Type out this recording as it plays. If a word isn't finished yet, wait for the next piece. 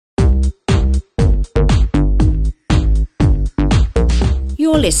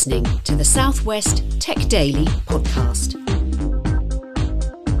listening to the Southwest Tech Daily podcast.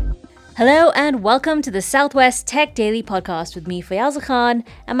 Hello and welcome to the Southwest Tech Daily podcast with me, Fayaza Khan,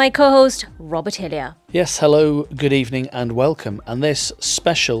 and my co-host, Robert Hillier. Yes, hello, good evening and welcome. And this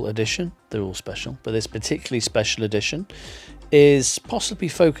special edition, they're all special, but this particularly special edition is possibly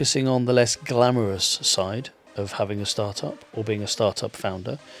focusing on the less glamorous side of having a startup or being a startup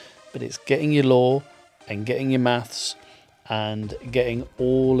founder, but it's getting your law and getting your maths and getting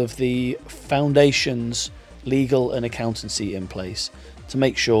all of the foundations, legal and accountancy in place to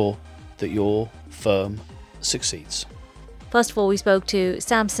make sure that your firm succeeds. First of all, we spoke to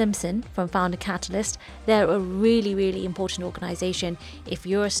Sam Simpson from Founder Catalyst. They're a really, really important organization if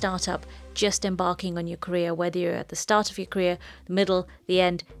you're a startup just embarking on your career, whether you're at the start of your career, the middle, the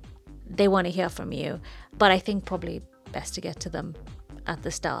end, they want to hear from you. But I think probably best to get to them at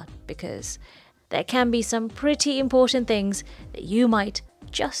the start because there can be some pretty important things that you might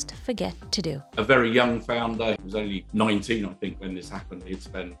just forget to do. A very young founder, he was only 19, I think, when this happened. He'd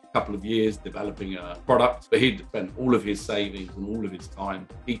spent a couple of years developing a product, but he'd spent all of his savings and all of his time.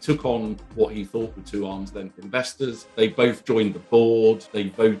 He took on what he thought were two arm's length investors. They both joined the board. They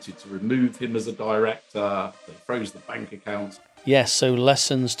voted to remove him as a director. They froze the bank accounts. Yes, so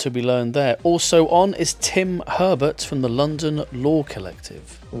lessons to be learned there. Also on is Tim Herbert from the London Law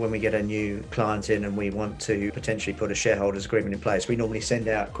Collective. When we get a new client in and we want to potentially put a shareholders agreement in place, we normally send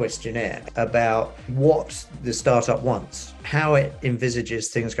out a questionnaire about what the startup wants, how it envisages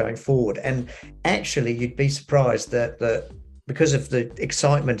things going forward. And actually, you'd be surprised that because of the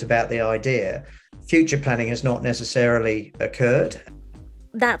excitement about the idea, future planning has not necessarily occurred.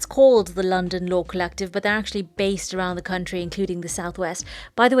 That's called the London Law Collective, but they're actually based around the country, including the Southwest.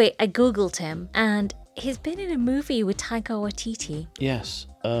 By the way, I googled him, and he's been in a movie with Taika Waititi. Yes,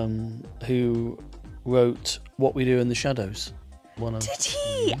 who wrote What We Do in the Shadows. Did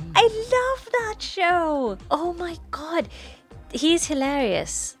he? I love that show. Oh my God. He's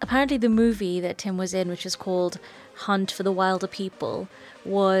hilarious. Apparently the movie that Tim was in, which is called Hunt for the Wilder People,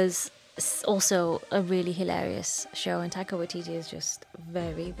 was also a really hilarious show, and Taika Waititi is just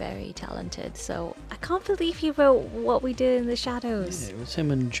very, very talented. So I can't believe he wrote What We Did in the Shadows. Yeah, it was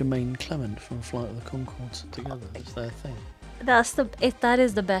him and Jermaine Clement from Flight of the Conchords together. It's their thing. That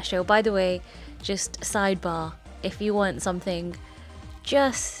is the best show. By the way, just sidebar, if you want something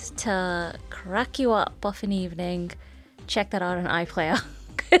just to crack you up of an evening, check that out on iPlayer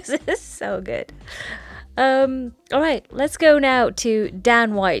because it's so good. All right, let's go now to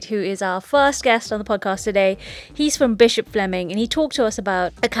Dan White, who is our first guest on the podcast today. He's from Bishop Fleming, and he talked to us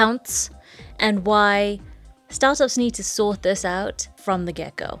about accounts and why startups need to sort this out from the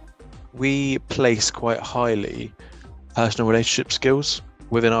get-go. We place quite highly personal relationship skills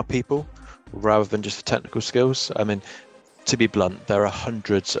within our people rather than just the technical skills. I mean, to be blunt, there are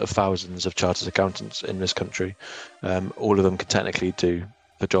hundreds of thousands of chartered accountants in this country. All of them can technically do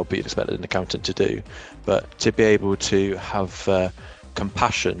the job that you'd expect an accountant to do, but to be able to have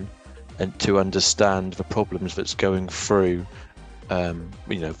compassion and to understand the problems that's going through,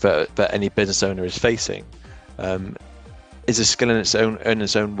 that any business owner is facing, is a skill in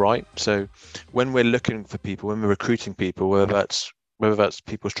its own right. So when we're looking for people, when we're recruiting people, whether that's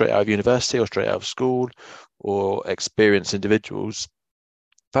people straight out of university or straight out of school or experienced individuals,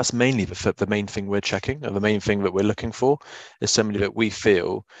 that's mainly the main thing we're checking, and the main thing that we're looking for is somebody that we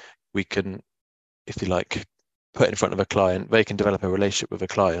feel we can, if you like, put in front of a client. They can develop a relationship with a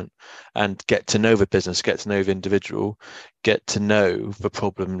client and get to know the business, get to know the individual, get to know the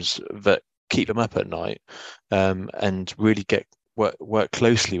problems that keep them up at night, and really work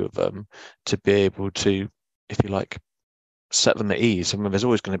closely with them to be able to, if you like, set them at ease. I mean, there's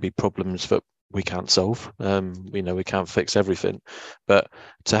always going to be problems that we can't solve. We can't fix everything, but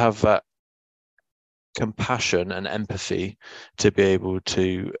to have that compassion and empathy to be able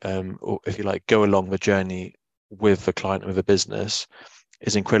to, or if you like, go along the journey with the client and with the business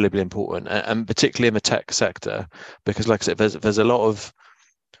is incredibly important, and particularly in the tech sector, because, like I said, there's a lot of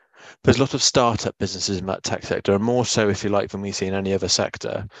startup businesses in that tech sector, and more so, if you like, than we see in any other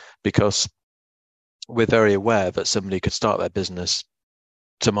sector, because we're very aware that somebody could start their business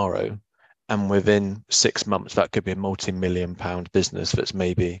tomorrow, and within 6 months, that could be a multi-million-pound business that's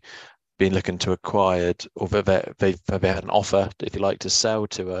maybe been looking to acquire, or they've had an offer, if you like, to sell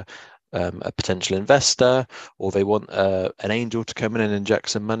to a potential investor, or they want an angel to come in and inject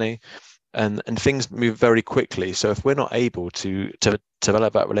some money, and things move very quickly. So if we're not able to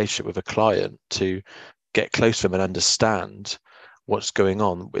develop that relationship with a client, to get close to them and understand what's going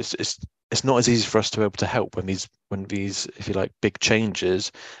on, it's not as easy for us to be able to help when these, if you like, big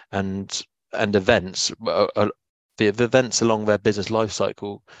changes and events the events along their business life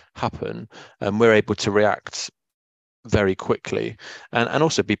cycle happen, and we're able to react very quickly and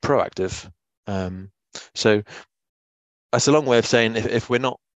also be proactive. So that's a long way of saying if we're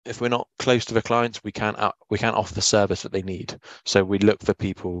not close to the clients, we can't offer the service that they need. So we look for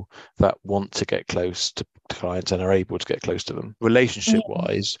people that want to get close to clients and are able to get close to them relationship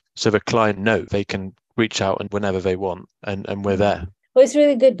wise. So the client know they can reach out and whenever they want, and we're there. Well, it's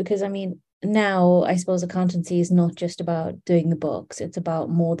really good because I mean, now I suppose accountancy is not just about doing the books. It's about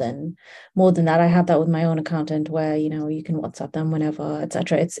more than that. I have that with my own accountant where, you know, you can WhatsApp them whenever,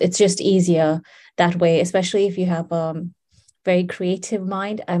 etc. It's just easier that way, especially if you have very creative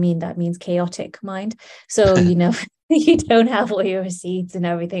mind. I mean, that means chaotic mind. So, you know, you don't have all your receipts and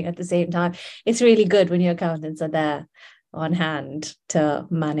everything at the same time. It's really good when your accountants are there on hand to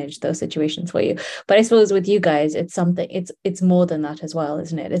manage those situations for you. But I suppose with you guys, it's more than that as well,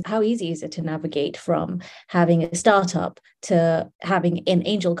 isn't it? How easy is it to navigate from having a startup to having an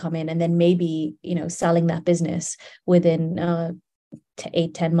angel come in and then maybe, you know, selling that business within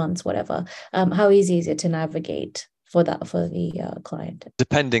 8-10 months, whatever? How easy is it to navigate for the client?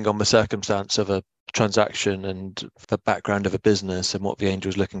 Depending on the circumstance of a transaction and the background of a business and what the angel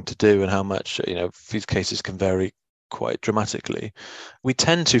is looking to do and how much, you know, these cases can vary quite dramatically. We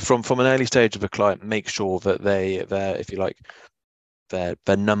tend to, from an early stage of a client, make sure that their if you like, their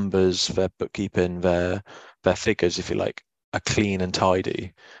numbers, their bookkeeping, their figures, if you like, are clean and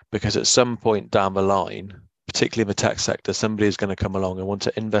tidy, because at some point down the line, particularly in the tech sector, somebody is going to come along and want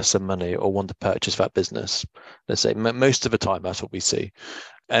to invest some money or want to purchase that business. Let's say most of the time that's what we see.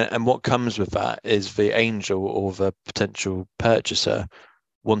 And what comes with that is the angel or the potential purchaser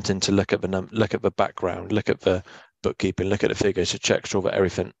wanting to look at the background, look at the bookkeeping, look at the figures to check sure that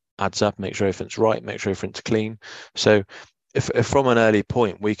everything adds up, make sure everything's right, make sure everything's clean. So if from an early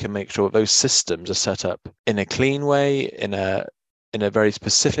point we can make sure those systems are set up in a clean way, in a very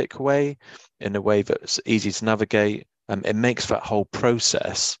specific way, in a way that's easy to navigate, it makes that whole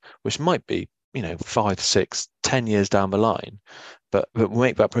process, which might be, you know, 5, 6, 10 years down the line, but we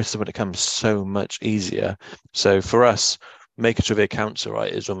make that process when it comes so much easier. So for us, making sure the accounts are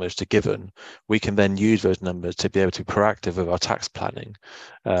right is almost a given. We can then use those numbers to be able to be proactive with our tax planning,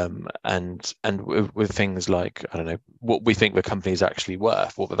 and with things like, I don't know, what we think the company is actually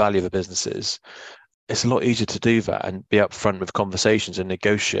worth, what the value of the business is. It's a lot easier to do that and be upfront with conversations and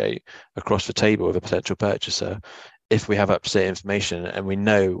negotiate across the table with a potential purchaser if we have up-to-date information and we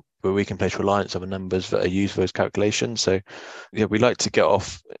know where we can place reliance on the numbers that are used for those calculations. So yeah, we like to get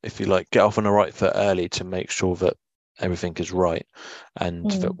off on the right foot early to make sure that everything is right and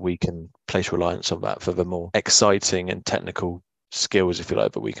that we can place reliance on that for the more exciting and technical skills, if you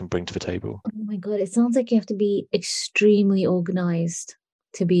like, that we can bring to the table. Oh my God, it sounds like you have to be extremely organized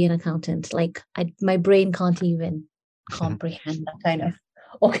to be an accountant. Like my brain can't even comprehend that kind of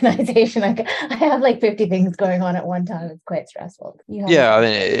organization. I have like 50 things going on at one time. It's quite stressful. Yeah, I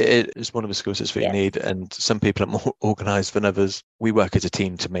mean, it's one of the skill sets that you need, and some people are more organized than others. We work as a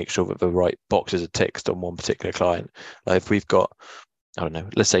team to make sure that the right boxes are ticked on one particular client. Like if we've got, I don't know,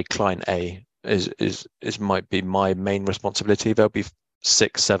 let's say client A is might be my main responsibility. There'll be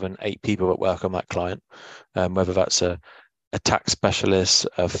 6, 7, 8 people that work on that client, whether that's a tax specialist,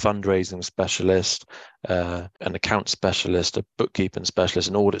 a fundraising specialist, an account specialist, a bookkeeping specialist,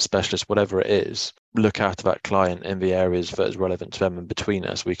 an audit specialist, whatever it is. Look after that client in the areas that is relevant to them, and between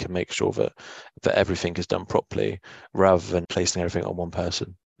us we can make sure that everything is done properly rather than placing everything on one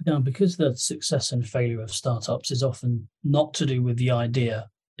person. Now, because the success and failure of startups is often not to do with the idea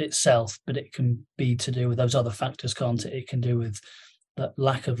itself, but it can be to do with those other factors, can't it? It can do with that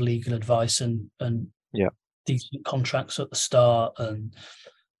lack of legal advice and yeah, decent contracts at the start, and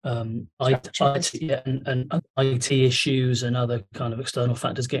IT issues and other kind of external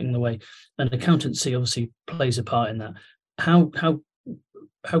factors getting in the way. And accountancy obviously plays a part in that.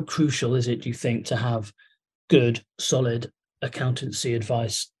 How crucial is it, do you think, to have good, solid accountancy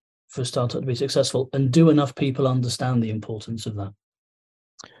advice for a startup to be successful? And do enough people understand the importance of that?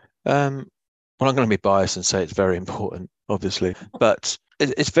 Well, I'm going to be biased and say it's very important, obviously, but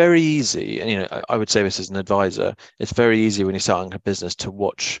it's very easy. And, you know, I would say this as an advisor, it's very easy when you're starting a business to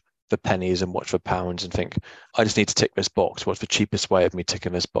watch the pennies and watch the pounds and think, I just need to tick this box. What's the cheapest way of me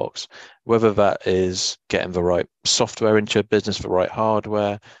ticking this box? Whether that is getting the right software into a business, the right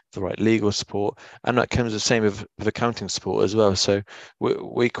hardware, the right legal support. And that comes the same with accounting support as well. So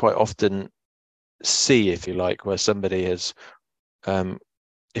we quite often see, if you like, where somebody has,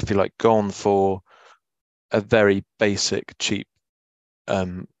 if you like, gone for a very basic, cheap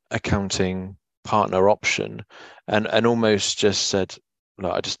accounting partner option and almost just said,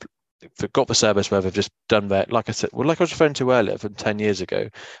 no, I just they've got the service where they've just done that, like I said, well, like I was referring to earlier from 10 years ago,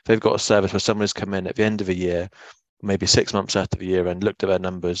 they've got a service where someone has come in at the end of a year, maybe 6 months after the year, and looked at their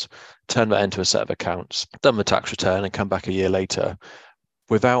numbers, turned that into a set of accounts, done the tax return, and come back a year later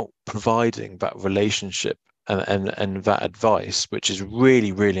without providing that relationship and that advice, which is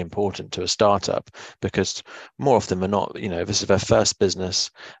really, really important to a startup, because more often than not, this is their first business.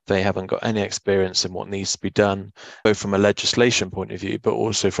 They haven't got any experience in what needs to be done, both from a legislation point of view, but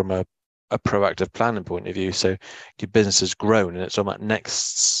also from a proactive planning point of view. So your business has grown and it's on that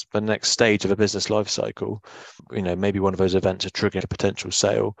the next stage of a business life cycle. Maybe one of those events are triggering a potential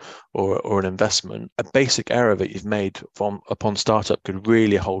sale or an investment. A basic error that you've made upon startup could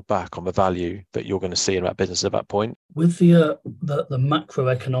really hold back on the value that you're going to see in that business at that point. With the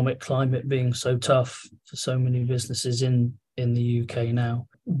macroeconomic climate being so tough for so many businesses in the UK now,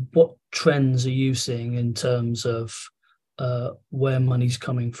 what trends are you seeing in terms of where money's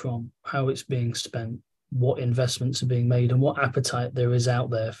coming from, how it's being spent, what investments are being made, and what appetite there is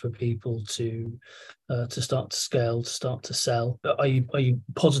out there for people to start to scale, to start to sell? Are you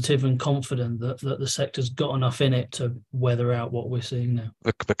positive and confident that the sector's got enough in it to weather out what we're seeing now?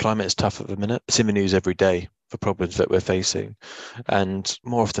 The climate is tough at the minute. It's in the news every day, the problems that we're facing, and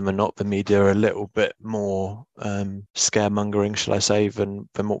more often than not, the media are a little bit more scaremongering, shall I say, than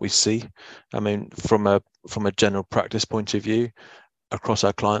what we see. I mean, from a general practice point of view, across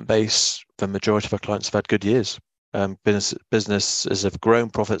our client base, the majority of our clients have had good years. Businesses have grown,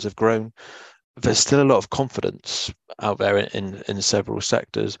 profits have grown. There's still a lot of confidence out there in several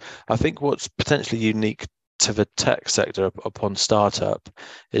sectors. I think what's potentially unique to the tech sector upon startup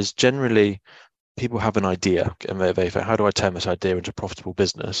is generally people have an idea and they think, how do I turn this idea into a profitable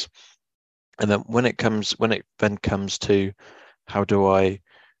business? And then when it comes to how do I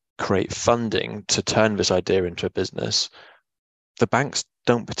create funding to turn this idea into a business, the banks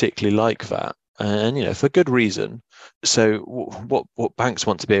don't particularly like that, and for good reason. So what banks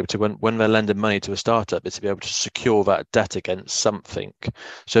want to be able to, when they're lending money to a startup, is to be able to secure that debt against something.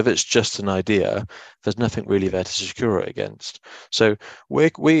 So if it's just an idea, there's nothing really there to secure it against. So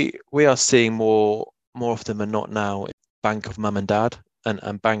we are seeing more often than not now, bank of mum and dad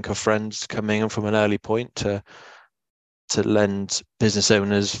and bank of friends coming in from an early point to lend business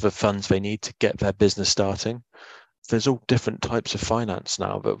owners the funds they need to get their business starting. There's all different types of finance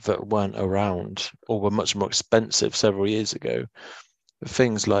now that weren't around or were much more expensive several years ago.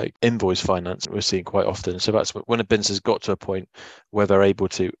 Things like invoice finance we're seeing quite often. So that's when a business has got to a point where they're able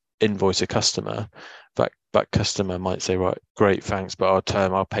to invoice a customer, that customer might say, right, great, thanks, but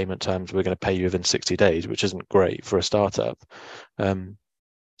our payment terms, we're going to pay you within 60 days, which isn't great for a startup.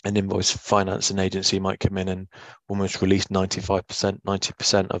 An invoice finance agency might come in and almost release 95%,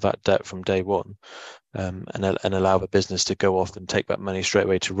 90% of that debt from day one, and allow the business to go off and take that money straight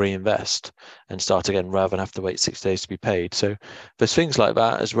away to reinvest and start again rather than have to wait 6 days to be paid. So there's things like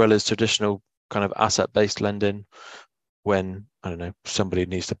that, as well as traditional kind of asset-based lending when, I don't know, somebody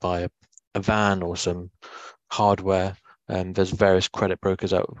needs to buy a van or some hardware. There's various credit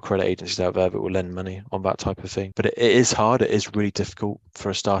agencies out there that will lend money on that type of thing. But it is hard. It is really difficult for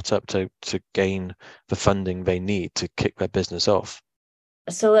a startup to gain the funding they need to kick their business off.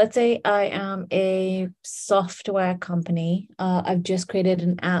 So let's say I am a software company. I've just created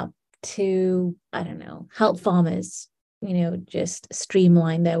an app to, I don't know, help farmers, just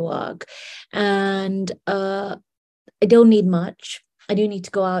streamline their work. And I don't need much. I do need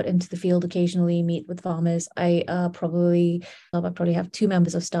to go out into the field occasionally, meet with farmers. I probably have 2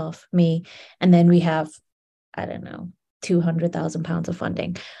 members of staff, me, and then we have, I don't know, £200,000 of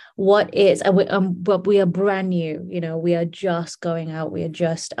funding. But we are brand new. We are just going out. We are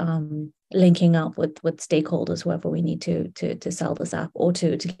just linking up with stakeholders, whoever we need to sell this app or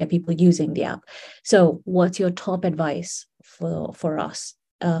to get people using the app. So, what's your top advice for us,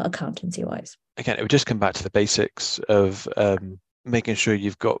 accountancy wise? Again, it would just come back to the basics of making sure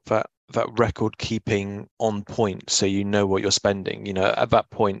you've got that record keeping on point, so you know what you're spending. At that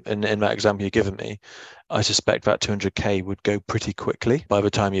point, in that example you've given me, I suspect that 200k would go pretty quickly by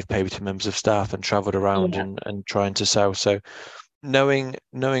the time you've paid 2 members of staff and traveled around and trying to sell. So knowing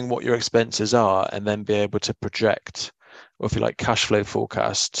what your expenses are, and then be able to project, or if you like, cash flow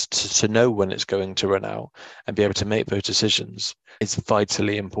forecasts to know when it's going to run out and be able to make those decisions is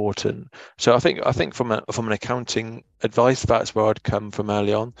vitally important. So I think from an accounting advice, that's where I'd come from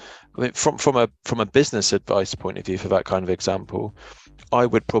early on. I mean, from a business advice point of view, for that kind of example, I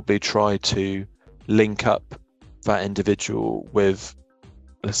would probably try to link up that individual with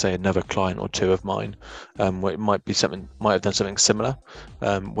let's say, another client or two of mine, where it might have done something similar,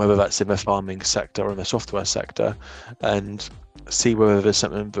 whether that's in the farming sector or in the software sector, and see whether there's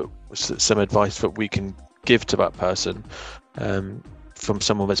some advice that we can give to that person from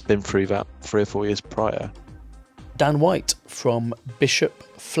someone that's been through that 3 or 4 years prior. Dan White from Bishop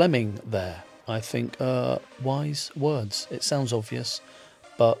Fleming there. I think wise words. It sounds obvious,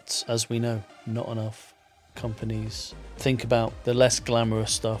 but as we know, not enough companies think about the less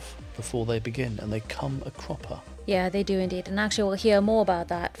glamorous stuff before they begin, and they come a cropper. Yeah, they do indeed. And actually, we'll hear more about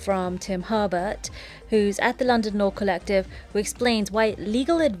that from Tim Herbert, who's at the London Law Collective, who explains why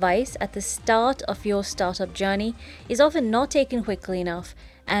legal advice at the start of your startup journey is often not taken quickly enough,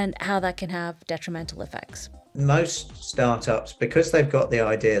 and how that can have detrimental effects. Most startups, because they've got the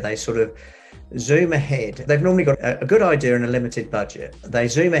idea, they sort of zoom ahead. They've normally got a good idea and a limited budget. They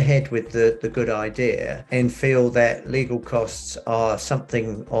zoom ahead with the good idea and feel that legal costs are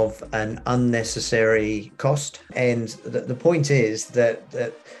something of an unnecessary cost. And the point is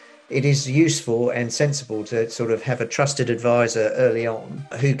that it is useful and sensible to sort of have a trusted advisor early on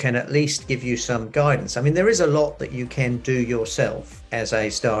who can at least give you some guidance. I mean, there is a lot that you can do yourself as a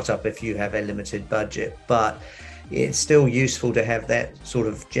startup if you have a limited budget, but it's still useful to have that sort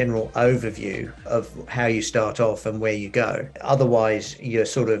of general overview of how you start off and where you go. Otherwise, you're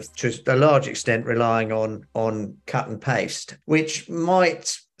sort of, to a large extent, relying on cut and paste, which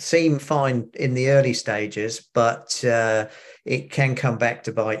might seem fine in the early stages, but it can come back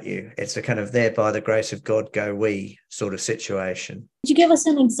to bite you. It's a kind of there by the grace of God go we sort of situation. Could you give us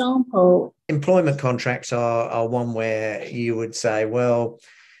an example? Employment contracts are one where you would say, well,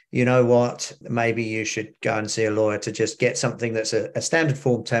 you know what, maybe you should go and see a lawyer to just get something that's a standard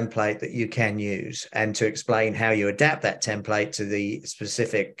form template that you can use, and to explain how you adapt that template to the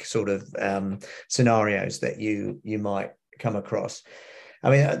specific sort of scenarios that you might come across. I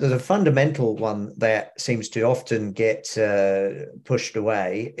mean, the fundamental one that seems to often get pushed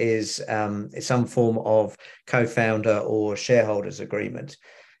away is some form of co-founder or shareholders agreement.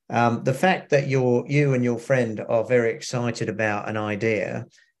 The fact that you and your friend are very excited about an idea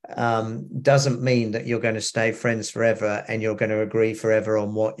doesn't mean that you're going to stay friends forever and you're going to agree forever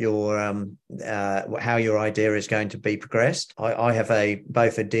on what your how your idea is going to be progressed. I have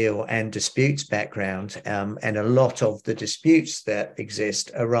both a deal and disputes background, and a lot of the disputes that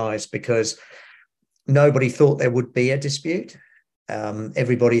exist arise because nobody thought there would be a dispute.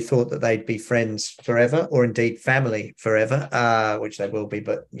 Everybody thought that they'd be friends forever, or indeed family forever, which they will be,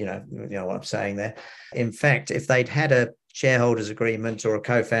 but you know what I'm saying there. In fact, if they'd had a shareholders agreement or a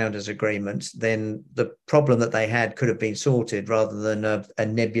co-founders agreement, then the problem that they had could have been sorted, rather than a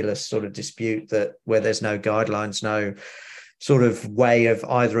nebulous sort of dispute where there's no guidelines, no sort of way of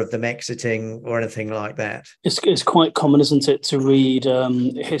either of them exiting or anything like that. It's quite common, isn't it, to read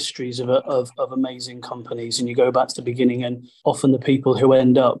histories of amazing companies, and you go back to the beginning, and often the people who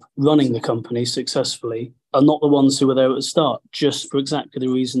end up running the company successfully are not the ones who were there at the start, just for exactly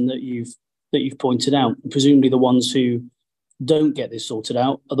the reason that you've pointed out. And presumably the ones who don't get this sorted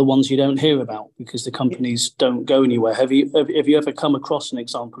out are the ones you don't hear about, because the companies don't go anywhere. Have you ever come across an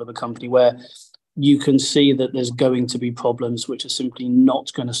example of a company where you can see that there's going to be problems which are simply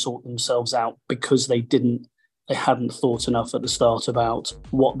not going to sort themselves out because they hadn't thought enough at the start about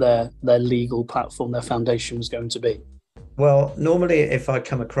what their legal platform, their foundation was going to be? Well, normally if I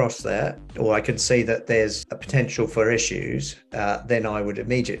come across that, or I can see that there's a potential for issues, then I would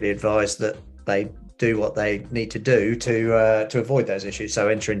immediately advise that they do what they need to do to avoid those issues. So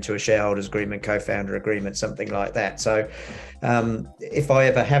enter into a shareholders agreement, co-founder agreement, something like that. So if I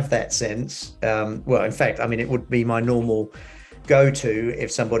ever have that sense, well, in fact, I mean, it would be my normal go-to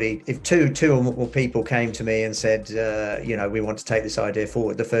if two or more people came to me and said, we want to take this idea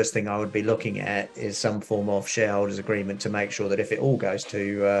forward. The first thing I would be looking at is some form of shareholders agreement to make sure that if it all goes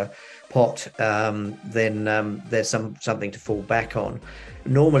to pot, then there's something to fall back on.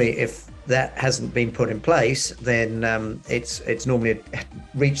 Normally, if that hasn't been put in place, then it's normally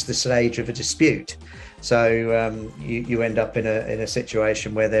reached the stage of a dispute. So you end up in a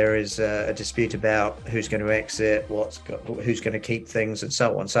situation where there is a dispute about who's going to exit, who's going to keep things, and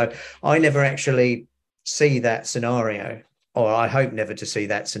so on. So I never actually see that scenario, or I hope never to see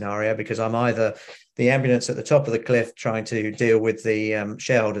that scenario, because I'm either the ambulance at the top of the cliff trying to deal with the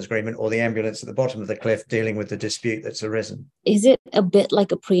shareholders agreement, or the ambulance at the bottom of the cliff dealing with the dispute that's arisen. Is it a bit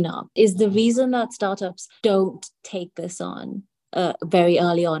like a prenup? Is the reason that startups don't take this on very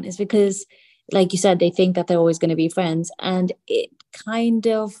early on is because, like you said, they think that they're always going to be friends, and it kind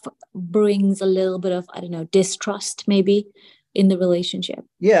of brings a little bit of, distrust maybe in the relationship?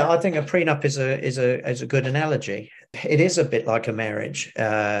 Yeah, I think a prenup is a good analogy. It is a bit like a marriage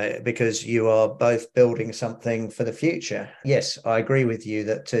because you are both building something for the future. Yes, I agree with you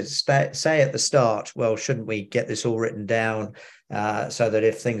that to say at the start, well, shouldn't we get this all written down so that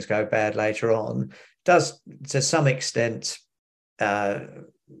if things go bad later on, does to some extent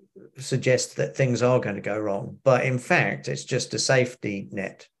suggest that things are going to go wrong. But in fact, it's just a safety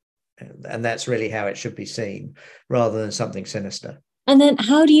net. And that's really how it should be seen rather than something sinister. And then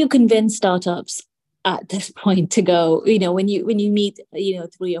how do you convince startups at this point to go, when you meet,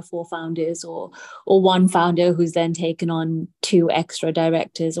 3 or 4 founders or one founder who's then taken on 2 extra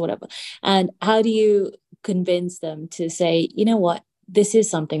directors or whatever. And how do you convince them to say, you know what, this is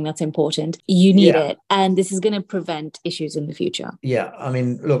something that's important. You need it. And this is going to prevent issues in the future. Yeah. I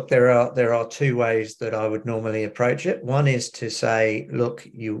mean, look, there are 2 ways that I would normally approach it. One is to say, look,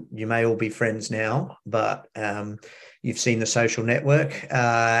 you may all be friends now, but you've seen the social network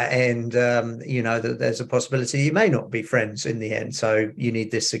and that there's a possibility you may not be friends in the end. So you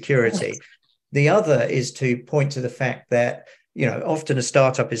need this security. Yes. The other is to point to the fact that, often a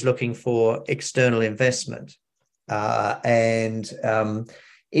startup is looking for external investment.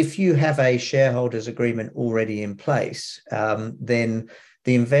 If you have a shareholders agreement already in place, then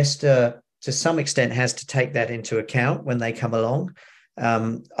the investor to some extent has to take that into account when they come along.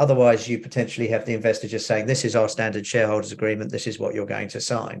 Otherwise, you potentially have the investor just saying, this is our standard shareholders agreement. This is what you're going to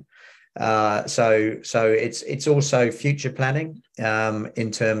sign. So it's also future planning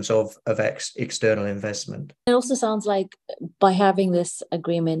in terms of external investment. It also sounds like by having this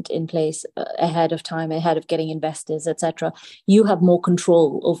agreement in place ahead of time, ahead of getting investors, etc., you have more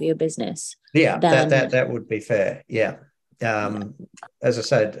control over your business. Yeah, that would be fair. Yeah. As I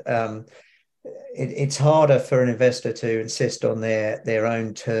said, it's harder for an investor to insist on their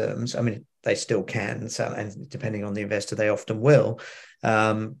own terms. I mean, they still can, and depending on the investor, they often will.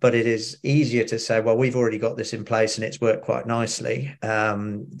 But it is easier to say, well, we've already got this in place and it's worked quite nicely.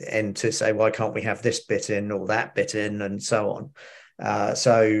 And to say, why can't we have this bit in or that bit in and so on.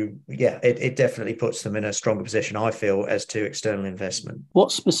 It definitely puts them in a stronger position, I feel, as to external investment.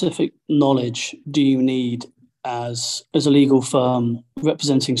 What specific knowledge do you need as a legal firm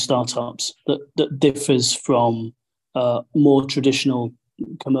representing startups that differs from more traditional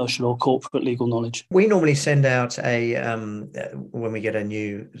commercial or corporate legal knowledge? We normally send out when we get a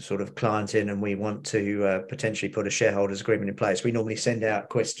new sort of client in and we want to potentially put a shareholders agreement in place, we normally send out a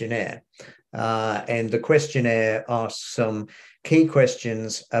questionnaire. And the questionnaire asks some key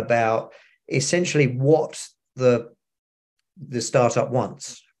questions about essentially what the startup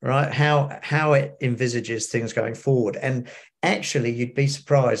wants, right? How it envisages things going forward. And actually, you'd be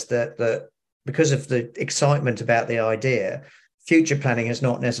surprised that because of the excitement about the idea, future planning has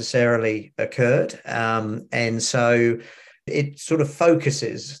not necessarily occurred. And so it sort of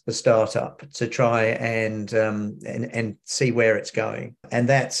focuses the startup to try and see where it's going. And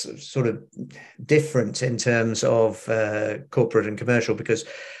that's sort of different in terms of corporate and commercial, because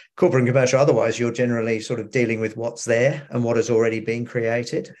corporate and commercial, otherwise you're generally sort of dealing with what's there and what has already been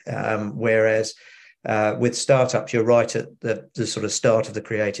created. Whereas with startups, you're right at the sort of start of the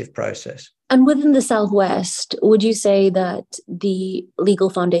creative process. And within the Southwest, would you say that the legal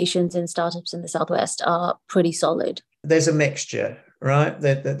foundations in startups in the Southwest are pretty solid? There's a mixture, right?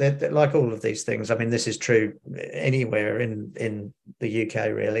 They're like all of these things. I mean, this is true anywhere in the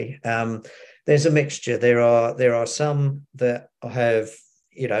UK, really. There's a mixture. There are some that have,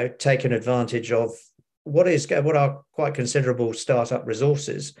 taken advantage of what are quite considerable startup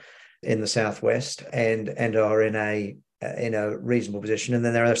resources in the Southwest and are in a reasonable position. And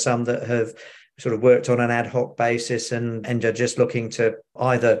then there are some that have sort of worked on an ad hoc basis and are just looking to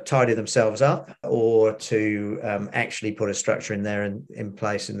either tidy themselves up or to actually put a structure in there and in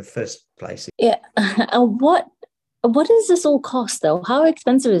place in the first place. Yeah. What does this all cost, though? How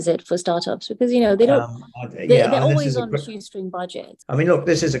expensive is it for startups? Because, they don't, they're always on shoestring budgets. I mean, look,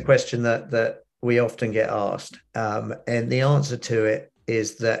 this is a question that we often get asked. And the answer to it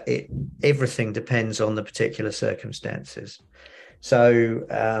is that everything depends on the particular circumstances. So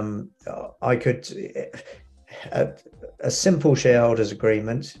I could, a simple shareholders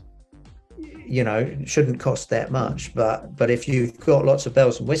agreement, shouldn't cost that much. But if you've got lots of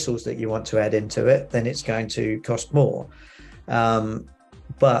bells and whistles that you want to add into it, then it's going to cost more.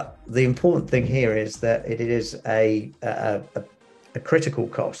 But the important thing here is that it is a critical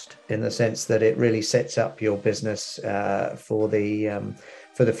cost in the sense that it really sets up your business for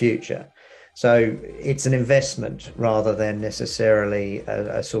the future. So it's an investment rather than necessarily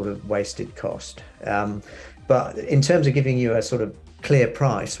a sort of wasted cost. But in terms of giving you a sort of clear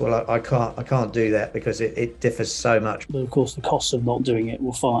price. Well, I can't do that because it differs so much. But of course, the costs of not doing it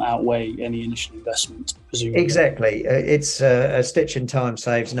will far outweigh any initial investment, presumably. Exactly. It's a stitch in time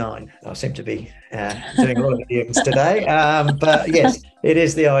saves nine. I seem to be doing a lot of idioms today. But yes, it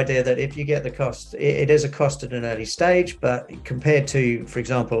is the idea that if you get the cost, it is a cost at an early stage, but compared to, for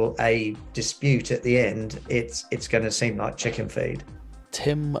example, a dispute at the end, it's going to seem like chicken feed.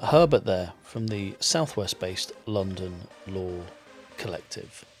 Tim Herbert there from the Southwest-based London Law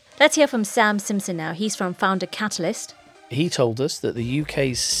Collective. Let's hear from Sam Simpson now. He's from Founder Catalyst. He told us that the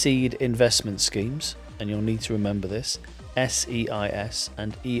UK's seed investment schemes, and you'll need to remember this, SEIS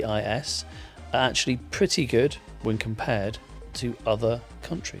and EIS, are actually pretty good when compared to other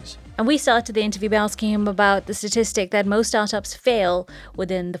countries. And we started the interview by asking him about the statistic that most startups fail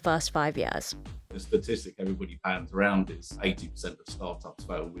within the first 5 years. The statistic everybody pans around is 80% of startups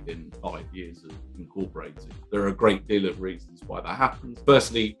fail within 5 years of incorporating. There are a great deal of reasons why that happens.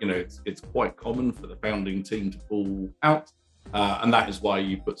 Firstly, it's quite common for the founding team to fall out. And that is why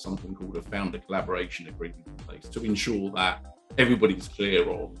you put something called a founder collaboration agreement in place to ensure that everybody's clear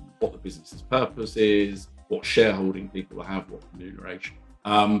on what the business's purpose is, what shareholding people will have, what remuneration.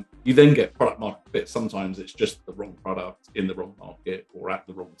 You then get product market fit. Sometimes it's just the wrong product in the wrong market or at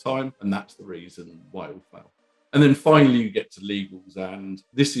the wrong time, and that's the reason why it will fail. And then finally, you get to legals, and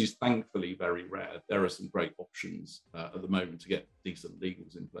this is thankfully very rare. There are some great options at the moment to get decent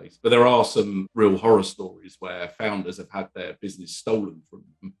legals in place, but there are some real horror stories where founders have had their business stolen from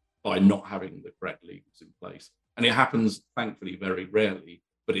them by not having the correct legals in place. And it happens, thankfully, very rarely,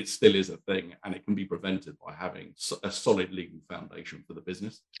 but it still is a thing, and it can be prevented by having a solid legal foundation for the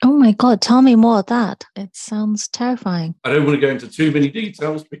business. Oh my God, tell me more of that. It sounds terrifying. I don't want to go into too many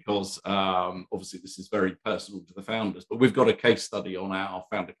details because obviously this is very personal to the founders, but we've got a case study on our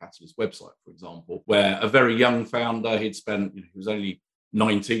Founder Catalyst website, for example, where a very young founder, he was only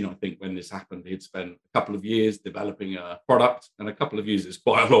 19, I think, when this happened. He'd spent a couple of years developing a product, and a couple of years is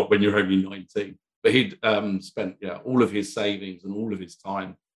quite a lot when you're only 19. But he'd spent all of his savings and all of his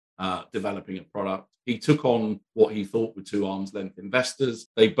time developing a product. He took on what he thought were two arm's length investors.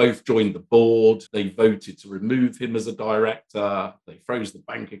 They both joined the board. They voted to remove him as a director. They froze the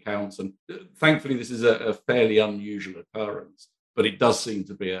bank accounts. And thankfully, this is a fairly unusual occurrence. But it does seem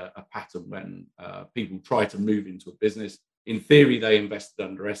to be a pattern when people try to move into a business. In theory, they invested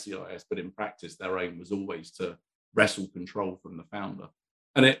under SEIS, but in practice, their aim was always to wrestle control from the founder.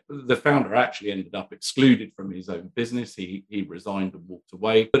 And the founder actually ended up excluded from his own business. He resigned and walked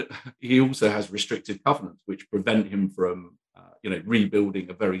away. But he also has restricted covenants, which prevent him from rebuilding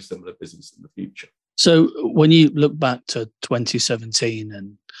a very similar business in the future. So when you look back to 2017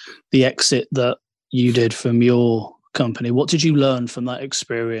 and the exit that you did from your company, what did you learn from that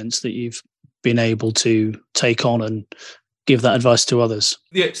experience that you've been able to take on and give that advice to others?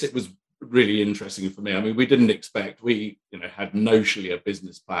 The exit was really interesting for me. I mean, we didn't expect, we had notionally a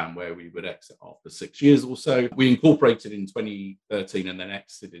business plan where we would exit after 6 years or so. We incorporated in 2013 and then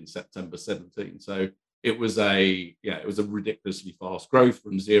exited in September 17. So it was a ridiculously fast growth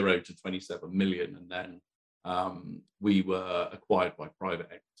from 0 to 27 million. And then we were acquired by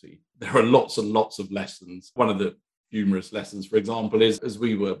private equity. There are lots and lots of lessons. One of the humorous lessons, for example, is as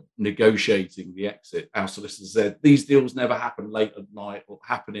we were negotiating the exit, our solicitor said, these deals never happen late at night or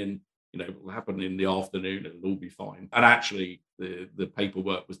happen in the afternoon, it'll all be fine. And actually, the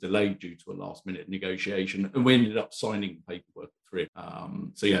paperwork was delayed due to a last-minute negotiation, and we ended up signing the paperwork at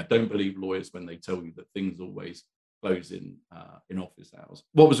 3. Don't believe lawyers when they tell you that things always close in office hours.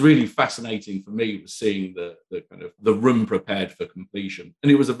 What was really fascinating for me was seeing the room prepared for completion,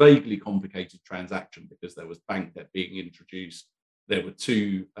 and it was a vaguely complicated transaction because there was bank debt being introduced. There were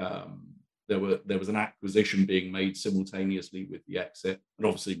two. There was an acquisition being made simultaneously with the exit, and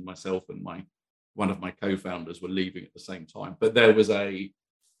obviously myself and one of my co-founders were leaving at the same time. But there was an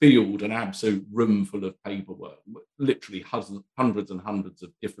absolute room full of paperwork, literally hundreds and hundreds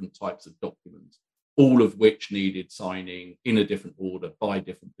of different types of documents, all of which needed signing in a different order by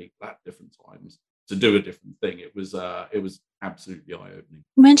different people at different times to do a different thing. It was absolutely eye-opening.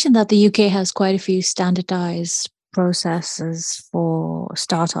 You mentioned that the UK has quite a few standardized processes for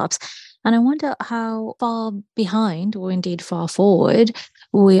startups. And I wonder how far behind, or indeed far forward,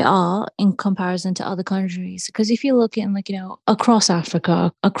 we are in comparison to other countries. Because if you look in, across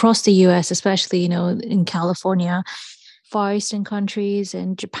Africa, across the US, especially, in California, Far Eastern countries,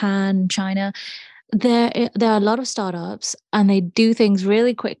 in Japan, China, there are a lot of startups, and they do things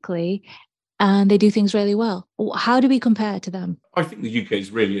really quickly, and they do things really well. How do we compare to them? I think the UK is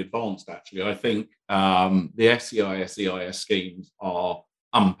really advanced, actually. I think the SEIS, EIS schemes are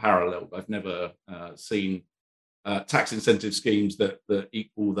unparalleled. I've never seen tax incentive schemes that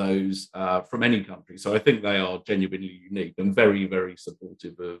equal those from any country. So I think they are genuinely unique and very, very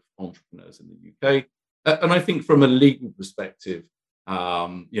supportive of entrepreneurs in the UK. And I think from a legal perspective,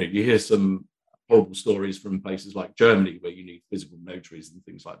 you hear some horrible stories from places like Germany where you need physical notaries and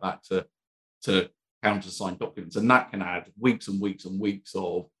things like that to countersign documents, and that can add weeks and weeks and weeks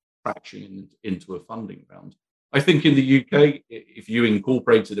of traction into a funding round. I think in the UK, if you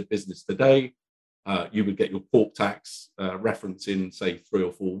incorporated a business today, you would get your corp tax reference in, say, 3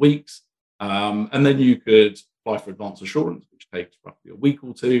 or 4 weeks. And then you could apply for advance assurance, which takes roughly a week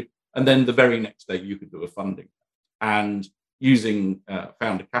or two. And then the very next day, you could do a funding. And using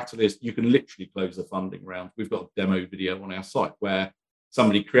Founder Catalyst, you can literally close a funding round. We've got a demo video on our site where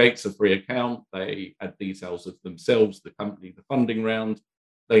somebody creates a free account, they add details of themselves, the company, the funding round,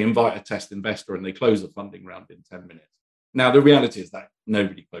 they invite a test investor, and they close a funding round in 10 minutes. Now, the reality is that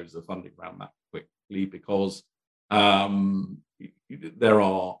nobody closes a funding round that quickly because there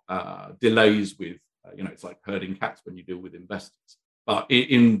are delays with, it's like herding cats when you deal with investors. But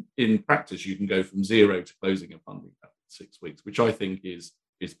in practice, you can go from zero to closing a funding round in 6 weeks, which I think is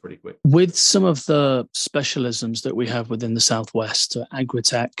pretty quick. With some of the specialisms that we have within the Southwest,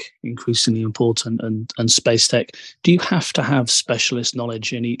 agri-tech, increasingly important, and space tech, do you have to have specialist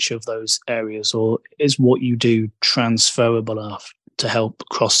knowledge in each of those areas, or is what you do transferable enough to help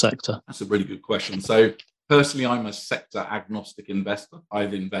cross-sector? That's a really good question. So personally, I'm a sector agnostic investor.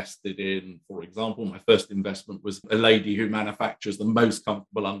 I've invested in, for example, my first investment was a lady who manufactures the most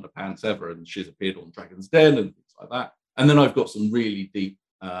comfortable underpants ever, and she's appeared on Dragon's Den and things like that. And then I've got some really deep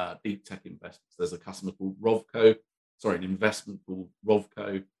tech investors. There's a customer called an investment called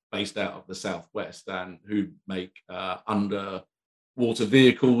Rovco, based out of the Southwest, and who make underwater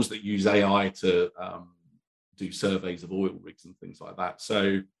vehicles that use AI to do surveys of oil rigs and things like that.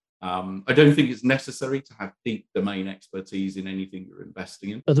 So I don't think it's necessary to have deep domain expertise in anything you're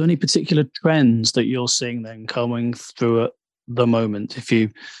investing in. Are there any particular trends that you're seeing then coming through at the moment? If you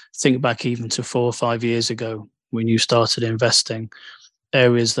think back even to 4 or 5 years ago when you started investing,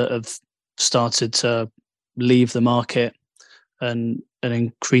 areas that have started to leave the market, and an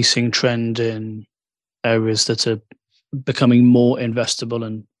increasing trend in areas that are becoming more investable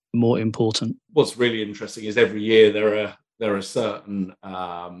and more important. What's really interesting is every year there are certain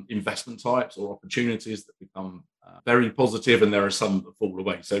investment types or opportunities that become very positive, and there are some that fall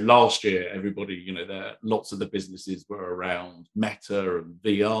away. So last year, everybody, lots of the businesses were around Meta and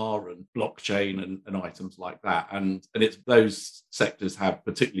VR and blockchain and items like that. And it's those sectors have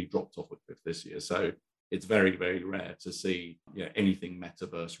particularly dropped off a cliff this year. So it's very, very rare to see anything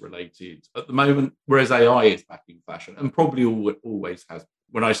metaverse related at the moment, whereas AI is back in fashion and probably always has.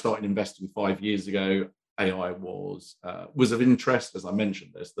 When I started investing 5 years ago, AI was of interest. As I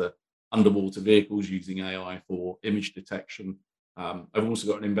mentioned, there's the underwater vehicles using AI for image detection. I've also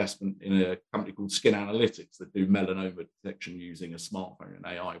got an investment in a company called Skin Analytics that do melanoma detection using a smartphone and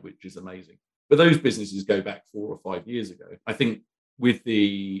AI, which is amazing. But those businesses go back 4 or 5 years ago. I think with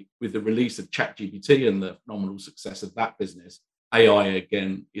the release of ChatGPT and the phenomenal success of that business, AI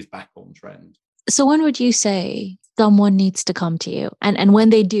again is back on trend. So when would you say someone needs to come to you? And when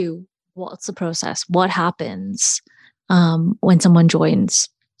they do, what's the process? What happens when someone joins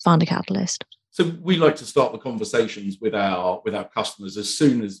Founder Catalyst? So we like to start the conversations with our customers as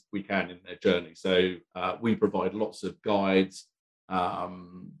soon as we can in their journey. So we provide lots of guides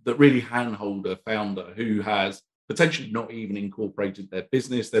that really handhold a founder who has potentially not even incorporated their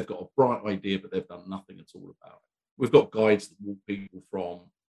business. They've got a bright idea, but they've done nothing at all about it. We've got guides that walk people from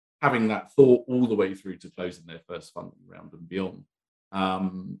having that thought all the way through to closing their first funding round and beyond.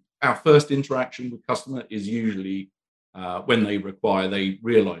 Our first interaction with customer is usually when they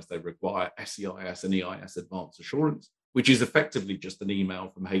realise they require SEIS and EIS advance assurance, which is effectively just an email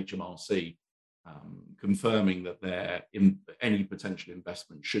from HMRC confirming that any potential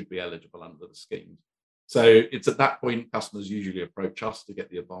investment should be eligible under the scheme. So it's at that point customers usually approach us to get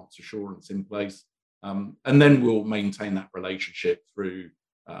the advance assurance in place, and then we'll maintain that relationship through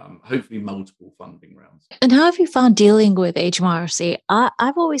hopefully multiple funding rounds. And how have you found dealing with HMRC?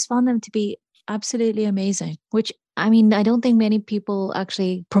 I've always found them to be absolutely amazing, which, I mean, I don't think many people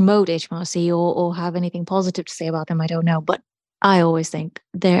actually promote HMRC or have anything positive to say about them. I don't know. But I always think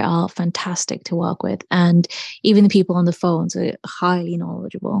they are fantastic to work with. And even the people on the phones are highly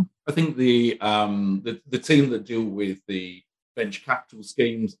knowledgeable. I think the team that deal with the venture capital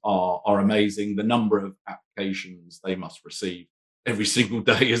schemes are amazing. The number of applications they must receive every single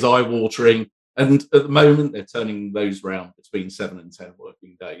day is eye-watering. And at the moment, they're turning those around between 7 and 10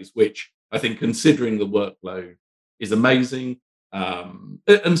 working days, which I think, considering the workload, is amazing.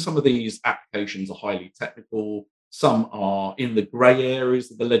 And some of these applications are highly technical. Some are in the grey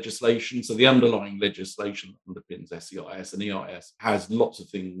areas of the legislation. So the underlying legislation that underpins SEIS and EIS has lots of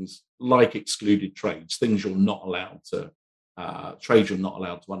things like excluded trades, things you're not allowed to, trades you're not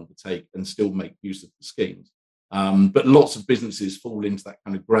allowed to undertake and still make use of the schemes. But lots of businesses fall into that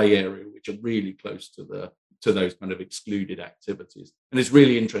kind of grey area, which are really close to those kind of excluded activities. And it's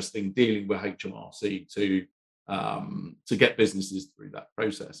really interesting dealing with HMRC to get businesses through that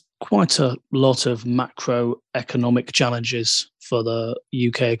process. Quite a lot of macroeconomic challenges for the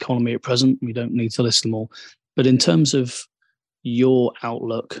UK economy at present. We don't need to list them all. But in terms of your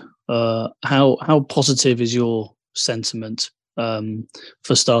outlook, how positive is your sentiment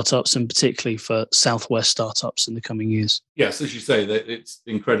for startups, and particularly for Southwest startups in the coming years? Yes, as you say, that it's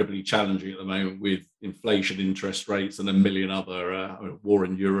incredibly challenging at the moment with inflation, interest rates, and a million other war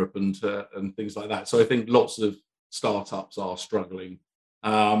in Europe and things like that. So I think lots of startups are struggling.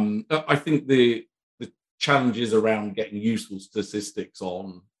 I think the challenges around getting useful statistics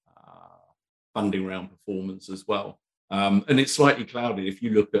on funding round performance as well. And it's slightly clouded. If you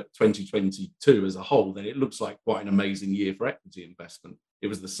look at 2022 as a whole, then it looks like quite an amazing year for equity investment. It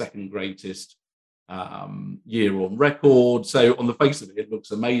was the second greatest year on record. So on the face of it, it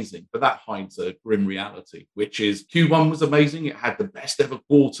looks amazing. But that hides a grim reality, which is Q1 was amazing. It had the best ever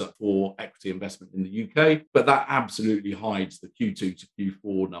quarter for equity investment in the UK. But that absolutely hides the Q2 to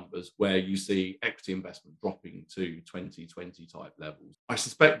Q4 numbers, where you see equity investment dropping to 2020 type levels. I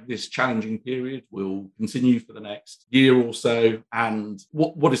suspect this challenging period will continue for the next year or so. And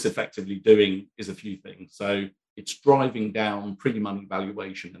what it's effectively doing is a few things. So it's driving down pre-money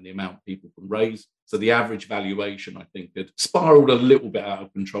valuation and the amount people can raise. So the average valuation, I think, had spiraled a little bit out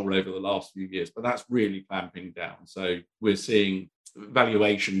of control over the last few years, but that's really clamping down. So we're seeing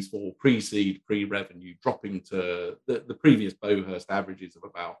valuations for pre-seed, pre-revenue dropping to the previous Bowhurst averages of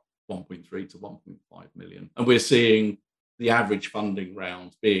about 1.3 to 1.5 million. And we're seeing the average funding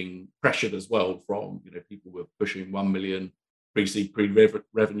rounds being pressured as well from, people were pushing 1 million pre-seed,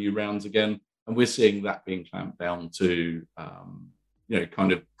 pre-revenue rounds again. And we're seeing that being clamped down to,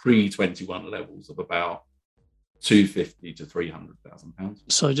 kind of pre-21 levels of about 250 to 300,000 pounds.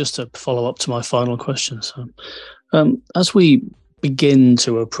 So just to follow up to my final question, so as we begin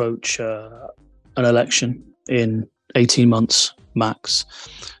to approach an election in 18 months max,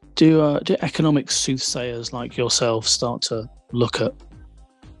 do economic soothsayers like yourself start to look at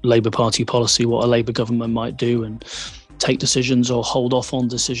Labour Party policy, what a Labour government might do, and take decisions or hold off on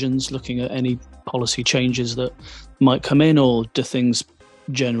decisions, looking at any policy changes that might come in, or do things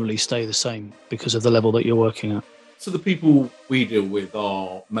generally stay the same because of the level that you're working at? So the people we deal with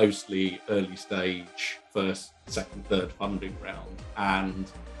are mostly early stage, first, second, third funding round,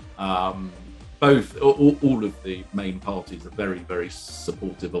 and all of the main parties are very, very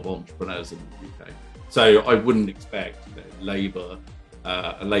supportive of entrepreneurs in the UK. So I wouldn't expect a Labour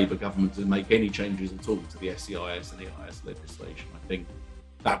government to make any changes at all to the SEIS and EIS legislation. I think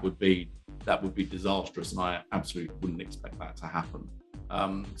that would be disastrous, and I absolutely wouldn't expect that to happen.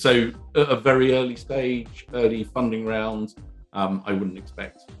 So at a very early stage, early funding round, I wouldn't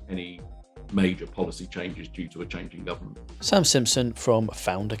expect any major policy changes due to a changing government. Sam Simpson from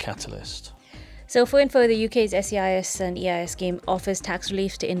Founder Catalyst. So for info, the UK's SEIS and EIS scheme offers tax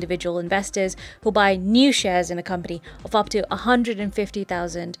relief to individual investors who buy new shares in a company of up to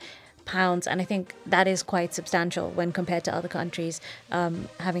 £150,000. And I think that is quite substantial when compared to other countries,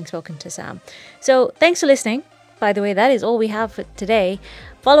 having spoken to Sam. So thanks for listening. By the way, that is all we have for today.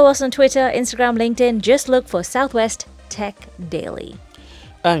 Follow us on Twitter, Instagram, LinkedIn. Just look for Southwest Tech Daily.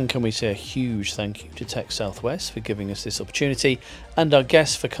 And can we say a huge thank you to Tech Southwest for giving us this opportunity, and our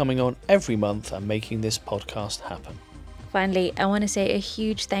guests for coming on every month and making this podcast happen. Finally, I want to say a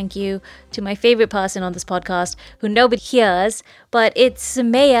huge thank you to my favourite person on this podcast who nobody hears, but it's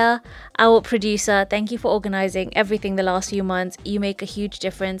Sumaya, our producer. Thank you for organising everything the last few months. You make a huge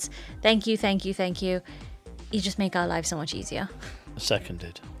difference. Thank you, thank you, thank you. You just make our lives so much easier.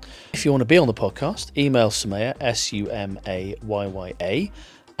 Seconded. If you want to be on the podcast, email Sumaya, Sumayya,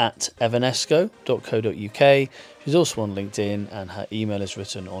 at evanesco.co.uk. She's also on LinkedIn, and her email is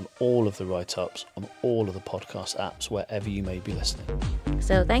written on all of the write-ups on all of the podcast apps, wherever you may be listening.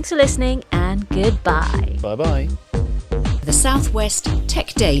 So thanks for listening, and goodbye. Bye-bye. The Southwest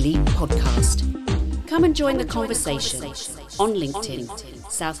Tech Daily podcast. Come and join the conversation on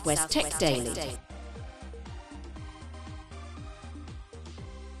LinkedIn, Southwest Tech Daily.